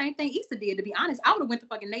have did the same thing Issa did. To be honest, I would have went to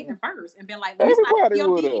fucking Nathan first and been like, let me slide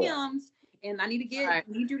your DMs, and I need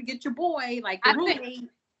you to get your boy, like the roommate.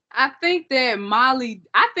 I think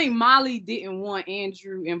Molly didn't want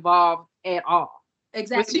Andrew involved at all.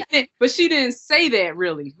 Exactly. But she didn't say that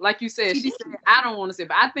really. Like you said, she said, I don't want to say,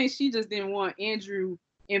 but I think she just didn't want Andrew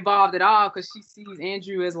involved at all because she sees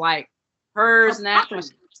Andrew as like hers now,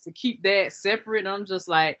 to keep that separate. I'm just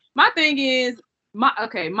like, my thing is,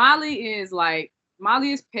 Molly is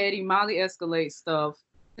petty. Molly escalates stuff.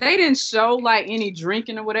 They didn't show like any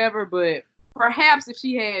drinking or whatever, but perhaps if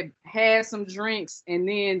she had some drinks and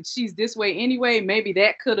then she's this way anyway, maybe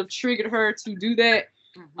that could have triggered her to do that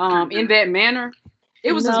in that manner.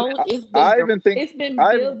 It was. It's been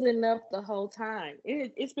building up the whole time.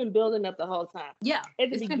 It's been building up the whole time. Yeah. At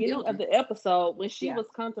the beginning of the episode, when she was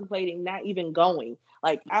contemplating not even going,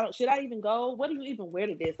 like, should I even go? What do you even wear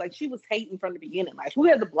to this? Like, she was hating from the beginning. Like, who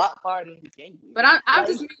had the block party in January? But I'm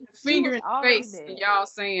just making a finger in the face and y'all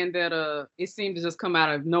saying that it seemed to just come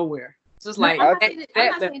out of nowhere. Just like I'm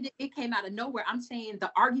not saying that it came out of nowhere. I'm saying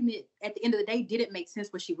the argument at the end of the day didn't make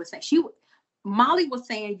sense what she was saying. Molly was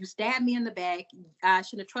saying, you stabbed me in the back. I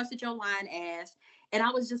shouldn't have trusted your lying ass. And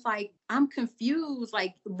I was just like, I'm confused.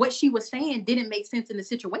 Like, what she was saying didn't make sense in the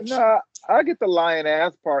situation. No, I get the lying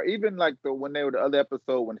ass part. Even like when they were the other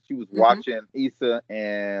episode when she was watching Issa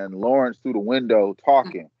and Lawrence through the window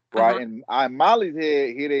talking, right? And Molly's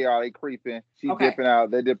head, here they are, they creeping. She's dipping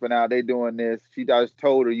out, they're dipping out, they doing this. She just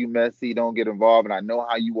told her, you messy, don't get involved. And I know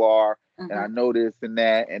how you are. And I know this and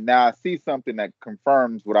that. And now I see something that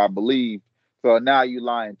confirms what I believe. So now you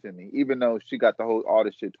lying to me, even though she got all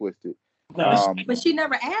this shit twisted. But she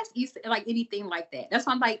never asked Issa like anything like that. That's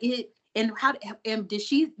why I'm like, and did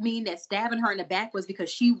she mean that stabbing her in the back was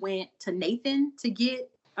because she went to Nathan to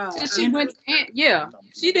get? She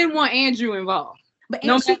didn't want Andrew involved. But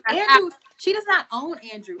she does not own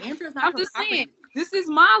Andrew. Andrew is not. I'm just saying. This is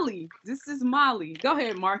Molly. Go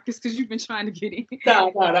ahead, Marcus, because you've been trying to get in.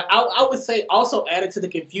 No. I would say also added to the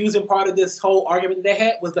confusing part of this whole argument that they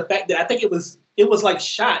had was the fact that I think it was like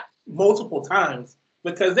shot multiple times,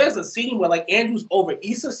 because there's a scene where like Andrew's over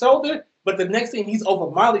Issa's shoulder, but the next thing he's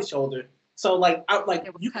over Molly's shoulder. So the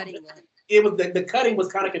cutting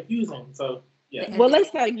was kind of confusing. So yeah. Well,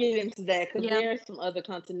 let's not get into that because there's some other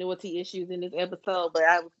continuity issues in this episode, but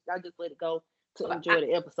I just let it go to enjoy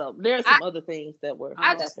the episode. There are some other things that were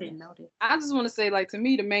happening. I just want to say, like, to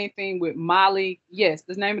me, the main thing with Molly, yes,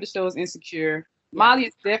 the name of the show is Insecure. Molly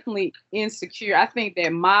is definitely insecure. I think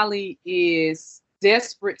that Molly is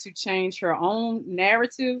desperate to change her own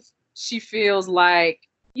narrative. She feels like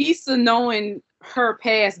Issa knowing her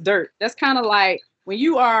past dirt. That's kind of like when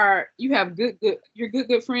you're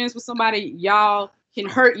good friends with somebody, y'all can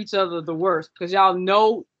hurt each other the worst because y'all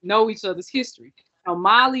know each other's history. Now,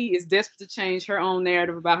 Molly is desperate to change her own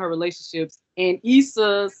narrative about her relationships, and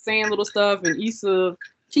Issa saying little stuff, and Issa,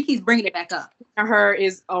 she keeps bringing it back up. Her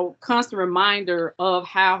is a constant reminder of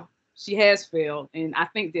how she has failed, and I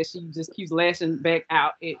think that she just keeps lashing back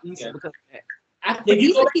out at Issa because of that.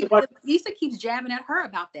 Issa keeps jabbing at her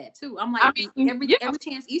about that too. I'm like, every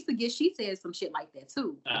chance Issa gets, she says some shit like that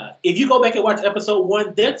too. If you go back and watch episode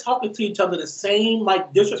 1, they're talking to each other the same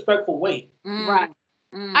like disrespectful way. Right.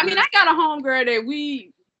 I mean, I got a homegirl that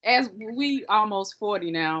we almost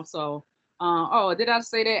 40 now, so did I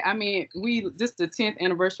say that? I mean, this the 10th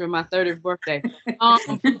anniversary of my 30th birthday.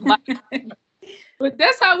 But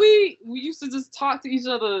that's how we used to just talk to each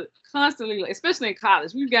other constantly, especially in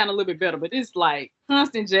college. We've gotten a little bit better, but it's like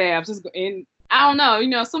constant jabs. And I don't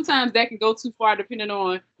know, sometimes that can go too far depending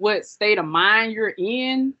on what state of mind you're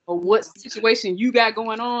in or what situation you got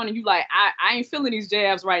going on. And you like, I ain't feeling these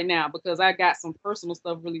jabs right now because I got some personal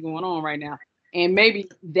stuff really going on right now. And maybe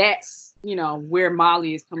that's, where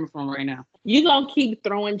Molly is coming from right now. You're going to keep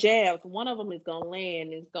throwing jabs. One of them is going to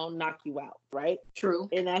land and it's going to knock you out, right? True.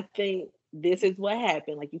 And I think this is what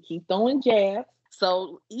happened. Like, you keep throwing jabs.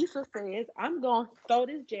 So Issa says, I'm going to throw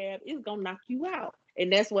this jab. It's going to knock you out.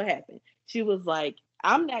 And that's what happened. She was like,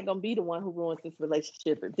 I'm not gonna be the one who ruins this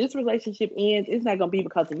relationship. If this relationship ends, it's not gonna be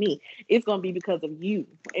because of me. It's gonna be because of you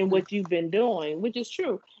and what you've been doing, which is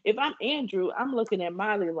true. If I'm Andrew, I'm looking at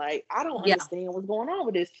Molly like I don't understand what's going on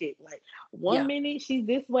with this chick. Like one minute she's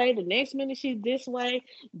this way, the next minute she's this way.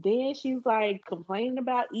 Then she's like complaining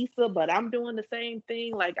about Issa, but I'm doing the same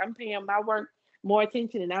thing. Like I'm paying my work more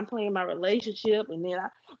attention and I'm playing my relationship. And then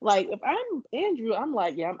if I'm Andrew, I'm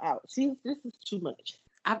like, yeah, I'm out. This is too much.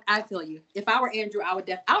 I feel you. If I were Andrew, I would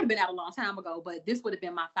have been out a long time ago, but this would have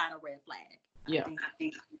been my final red flag. Yeah.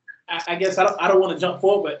 I guess I don't want to jump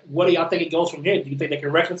forward, but what do y'all think it goes from here? Do you think they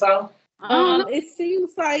can reconcile? It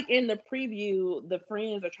seems like in the preview, the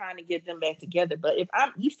friends are trying to get them back together. But if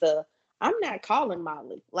I'm Issa, I'm not calling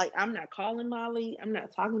Molly. Like, I'm not calling Molly. I'm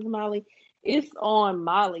not talking to Molly. It's on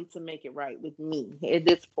Molly to make it right with me at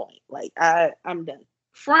this point. Like, I'm done.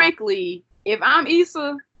 Frankly, if I'm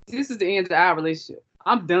Issa, this is the end of our relationship.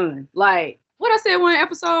 I'm done. Like, what I said one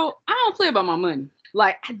episode, I don't play about my money.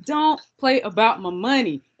 Like, I don't play about my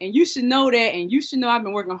money. And you should know that. And you should know I've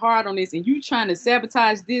been working hard on this. And you trying to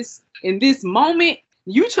sabotage this in this moment.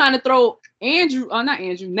 You trying to throw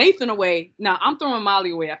Nathan away. Now, I'm throwing Molly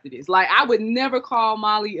away after this. Like, I would never call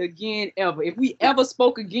Molly again, ever. If we ever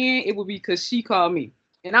spoke again, it would be because she called me.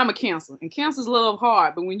 And I'm a Cancer. And Cancers love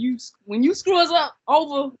hard. But when you screw us up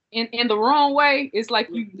over in the wrong way, it's like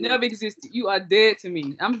you never existed. You are dead to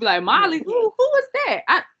me. I'm be like, Molly, who is that?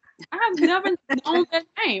 I've never known that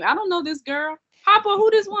name. I don't know this girl. Papa,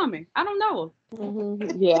 who this woman? I don't know her.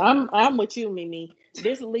 Mm-hmm. Yeah, I'm with you, Mimi.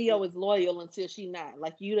 This Leo is loyal until she not.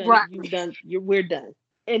 Like we're done.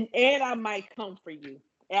 And I might come for you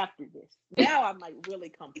after this. Now I might really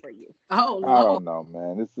come for you. Oh, Lord. I don't know,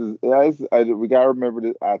 man. We gotta remember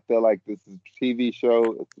this. I feel like this is a TV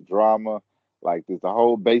show. It's a drama. Like the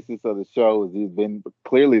whole basis of the show has been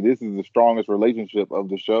clearly this is the strongest relationship of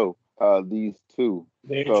the show. These two.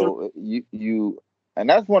 Very so true. you and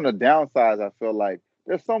that's one of the downsides. I feel like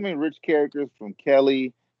there's so many rich characters from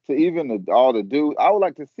Kelly to even all the dudes. I would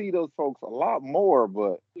like to see those folks a lot more,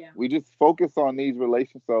 but we just focus on these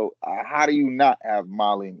relations. So how do you not have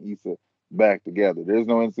Molly and Issa back together? There's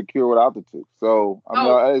no Insecure without the two. So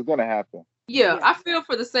it's gonna happen. Yeah, I feel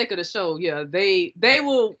for the sake of the show. Yeah, they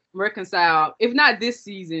will reconcile. If not this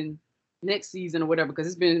season, next season or whatever, because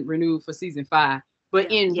it's been renewed for season 5. But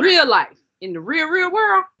in real life, in the real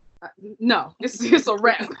world, no, it's a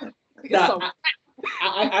wrap.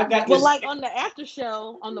 I got well, like on the after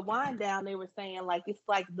show, on the wind down, they were saying like it's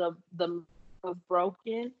like the was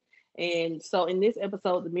broken, and so in this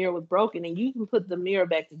episode, the mirror was broken, and you can put the mirror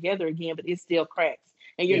back together again, but it still cracks,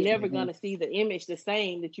 and you're never gonna see the image the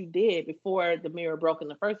same that you did before the mirror broke in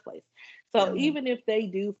the first place. So even if they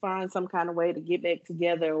do find some kind of way to get back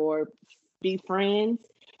together or be friends,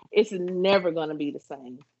 it's never gonna be the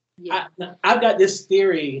same. Yeah. I've got this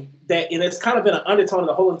theory that, and it's kind of been an undertone of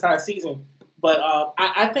the whole entire season, but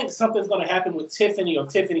I think something's going to happen with Tiffany or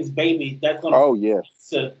Tiffany's baby that's going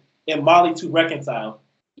to and Molly to reconcile.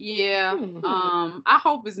 Yeah. I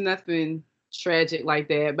hope it's nothing tragic like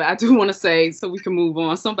that, but I do want to say, so we can move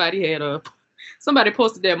on. Somebody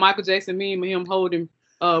posted that Michael Jackson meme of him holding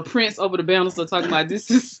Prince over the banister talking about this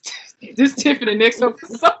Tiffany next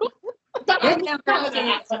episode.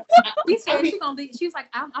 She said she's gonna leave. She's like,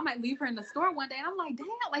 I might leave her in the store one day. And I'm like, damn,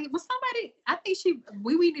 like was somebody? I think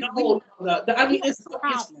we need. I mean,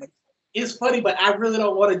 it's funny, but I really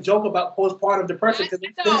don't want to joke about postpartum depression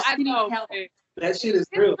because I know that shit is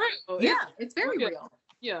real. Yeah, it's very real.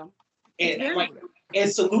 Yeah,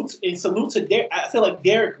 and salute to Derek. I feel like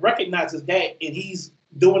Derek recognizes that, and he's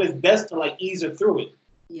doing his best to like ease her through it.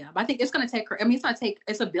 Yeah, but I think it's going to take her. I mean,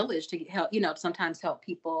 it's a village to help, sometimes help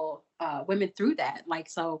people, women through that. Like,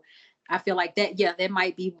 so I feel like that, that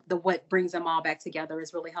might be what brings them all back together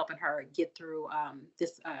is really helping her get through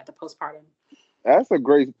the postpartum. That's a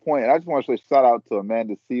great point. I just want to say shout out to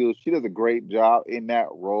Amanda Seales. She does a great job in that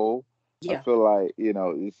role. Yeah. I feel like,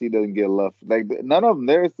 she doesn't get love. Like none of them,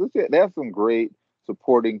 they have some great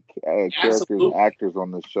supporting characters and actors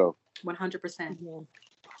on this show. 100%. Yeah.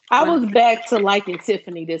 I was back to liking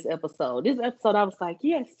Tiffany this episode. This episode, I was like,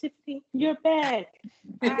 yes, Tiffany, you're back.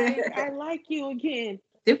 I like you again.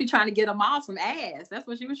 Tiffany trying to get them all some ass. That's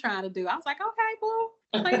what she was trying to do. I was like, okay, boo.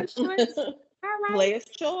 Player's choice. All right. Player's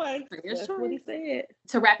choice. That's what he said.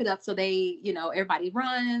 To wrap it up, so they, everybody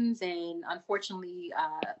runs, and unfortunately,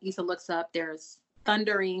 Issa looks up. There's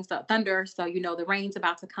thunder. So the rain's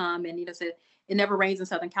about to come, and so It never rains in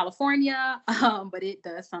Southern California, but it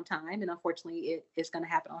does sometime, and unfortunately, it's going to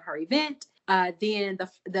happen on her event. Then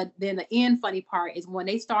the end funny part is when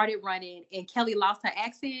they started running, and Kelly lost her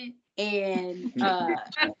accent, and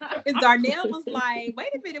Darnell was like,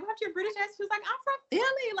 "Wait a minute, what's your British accent?" She was like, "I'm from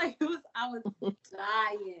Philly." Like I was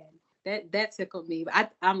dying. That tickled me.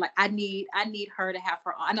 But I'm like, I need her to have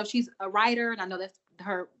her. I know she's a writer, and I know that's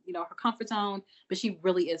her, her comfort zone. But she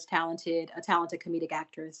really is talented, a talented comedic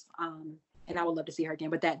actress. And I would love to see her again.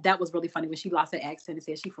 But that was really funny when she lost her accent and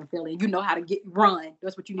said she's from Philly. And you know how to run.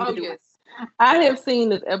 That's what you need to do. Yes. I have seen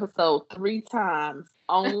this episode 3 times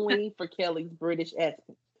only for Kelly's British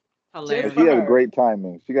accent. Hilarious. She has great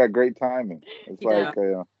timing. She got great timing. It's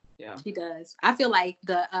yeah, she does. I feel like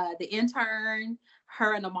the intern,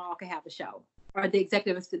 her and Amal can have a show, or the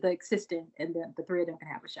executive, the assistant, and the 3 of them can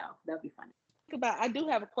have a show. That'd be funny. I do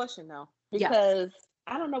have a question though, because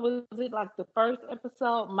I don't know, was it like the first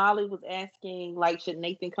episode? Molly was asking, like, should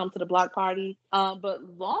Nathan come to the block party? But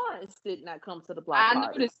Lawrence did not come to the block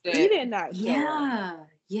party. Noticed that. He did not show up.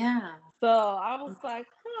 Yeah. So I was like,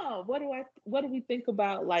 what do we think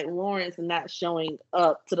about like Lawrence not showing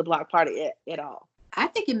up to the block party at all? I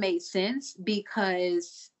think it made sense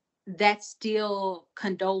because that's still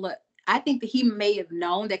Condola. I think that he may have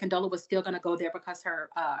known that Condola was still going to go there because her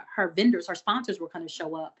vendors, her sponsors were going to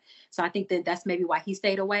show up. So I think that's maybe why he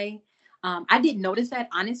stayed away. I didn't notice that,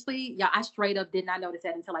 honestly. Yeah, I straight up did not notice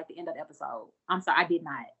that until like the end of the episode. I'm sorry, I did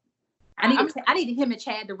not. I needed him and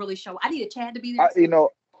Chad to really show. I needed Chad to be there.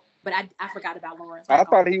 But I forgot about Lawrence. I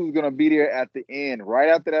thought he was going to be there at the end, right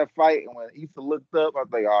after that fight. And when Issa looked up, I was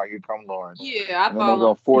like, oh, here come Lawrence. Yeah, I thought they're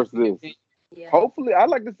going to force this. Yeah. Hopefully, I'd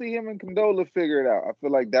like to see him and Condola figure it out. I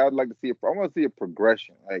feel like I would like to see I want to see a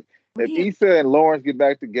progression. Like if Issa and Lawrence get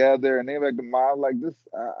back together and they're like the mom, like this,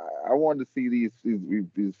 I wanted to see these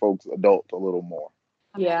folks adult a little more.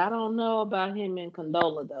 Yeah, I don't know about him and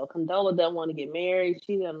Condola though. Condola doesn't want to get married.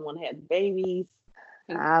 She doesn't want to have babies.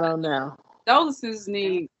 I don't know. Condolences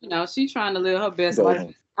need, she's trying to live her best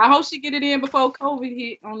life. I hope she get it in before COVID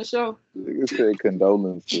hit on the show. You say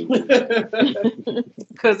condolences.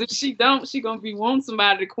 Because if she don't, she gonna be wanting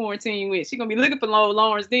somebody to quarantine with. She gonna be looking for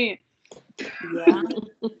Lawrence then. Yeah.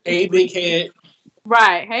 Hey, big head.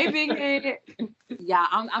 Right. Hey, big head. Yeah,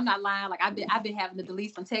 I'm not lying. Like I've been having to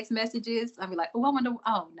delete some text messages. I'll be like, oh, I wonder.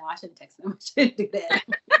 Oh no, I shouldn't text them. I shouldn't do that.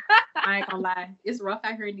 I ain't gonna lie. It's rough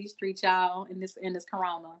out here in these streets, y'all. In this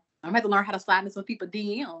corona, I'm gonna have to learn how to slide into some people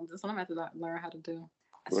DMs. That's what I'm gonna have to learn how to do.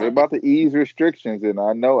 Well, they're about to ease restrictions, and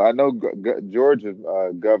I know Georgia's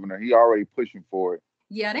governor, he already pushing for it.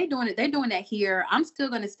 Yeah, they're doing it. They're doing that here. I'm still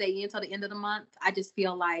going to stay in until the end of the month. I just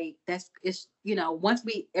feel like it's once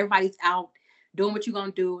everybody's out doing what you're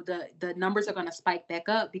going to do, the numbers are going to spike back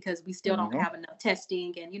up because we still don't have enough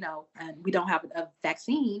testing and we don't have a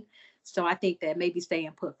vaccine. So I think that maybe staying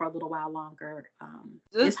put for a little while longer.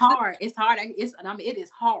 It's hard. It is hard,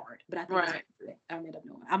 but I think I'm end up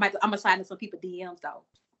doing. I'm gonna sign to some people DMs though.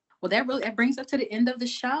 Well, that brings us to the end of the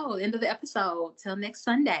show, end of the episode, till next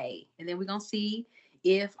Sunday, and then we're gonna see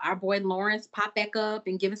if our boy Lawrence pop back up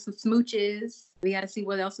and give us some smooches. We got to see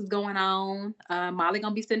what else is going on. Molly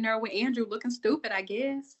gonna be sitting there with Andrew looking stupid, I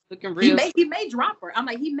guess. Looking real. He may drop her. I'm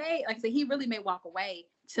like, he really may walk away.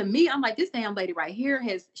 To me, I'm like, this damn lady right here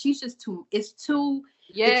she's just too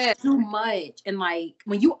much. And like,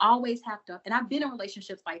 when you always have to, and I've been in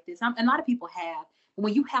relationships like this, and a lot of people have,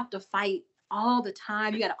 when you have to fight all the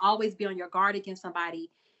time, you got to always be on your guard against somebody.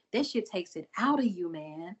 That shit takes it out of you,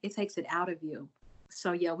 man. It takes it out of you.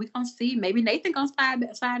 So yeah, we gonna see. Maybe Nathan gonna slide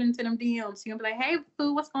into them DMs. He gonna be like, "Hey,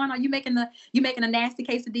 boo, what's going on? You making a nasty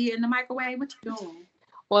quesadilla in the microwave? What you doing?"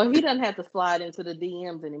 Well, he doesn't have to slide into the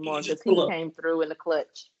DMs anymore because he came through in the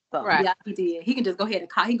clutch. So. Right. Yeah, he did. He can just go ahead and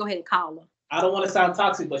call. He can go ahead and call her. I don't want to sound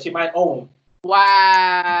toxic, but she might own.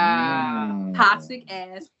 Wow. Toxic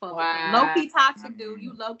as fuck. Wow. Low key toxic, dude.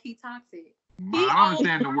 You low key toxic. I don't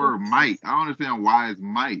understand the word might. I don't understand why it's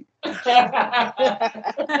might.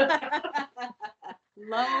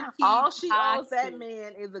 All she owes that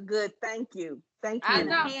man is a good thank you. Thank you. I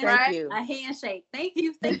know, thank you. A handshake. Thank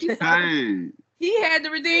you. Thank you. Hey. He had to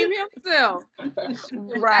redeem himself.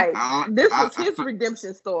 Right. This was his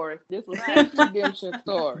redemption story.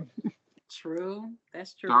 True.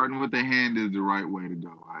 That's true. Starting with the hand is the right way to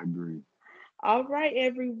go. I agree. All right,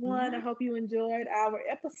 everyone. I hope you enjoyed our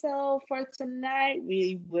episode for tonight.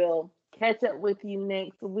 We will catch up with you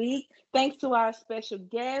next week. Thanks to our special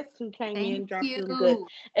guest who came in, dropped some good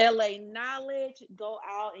LA knowledge. Go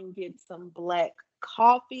out and get some black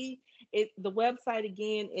coffee. The website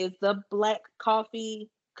again is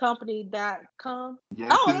theblackcoffeecompany.com.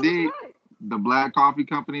 Yes, indeed. Right.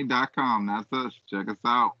 Theblackcoffeecompany.com. That's us. Check us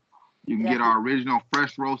out. You can get our original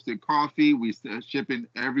fresh roasted coffee. We shipping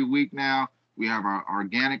every week now. We have our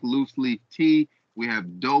organic loose leaf tea. We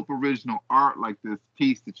have dope original art like this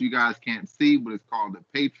piece that you guys can't see, but it's called The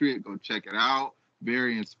Patriot. Go check it out.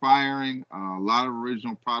 Very inspiring. A lot of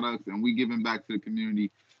original products, and we giving back to the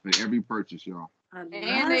community with every purchase, y'all. And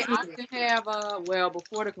they often have,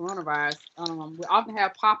 before the coronavirus, we often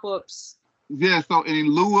have pop-ups. Yeah, so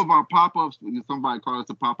in lieu of our pop-ups, somebody called us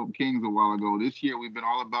the Pop-Up Kings a while ago. This year, we've been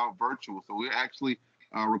all about virtual. So we're actually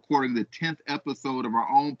recording the 10th episode of our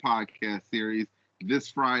own podcast series.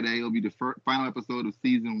 This Friday, it'll be the final episode of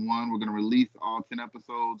season 1. We're going to release all 10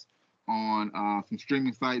 episodes on some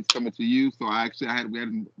streaming sites coming to you. So we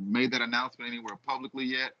hadn't made that announcement anywhere publicly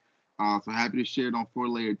yet. So happy to share it on 4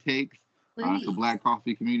 Layer Takes. It's a Black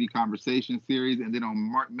Coffee Community Conversation series. And then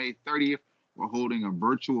on May 30th, we're holding a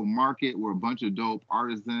virtual market where a bunch of dope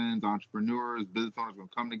artisans, entrepreneurs, business owners will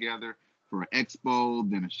come together for an expo,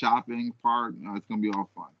 then a shopping park. It's going to be all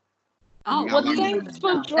fun. Oh, well, thanks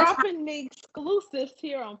for dropping the exclusives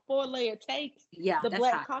here on 4 Layer Takes. Yeah, the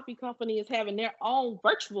Black Coffee Company is having their own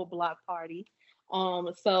virtual block party.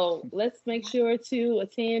 So let's make sure to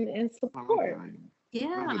attend and support.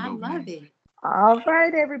 Yeah, I love it. All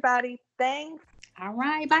right, everybody. Thanks. All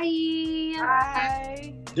right, bye.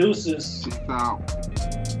 Bye. Deuces. Peace out.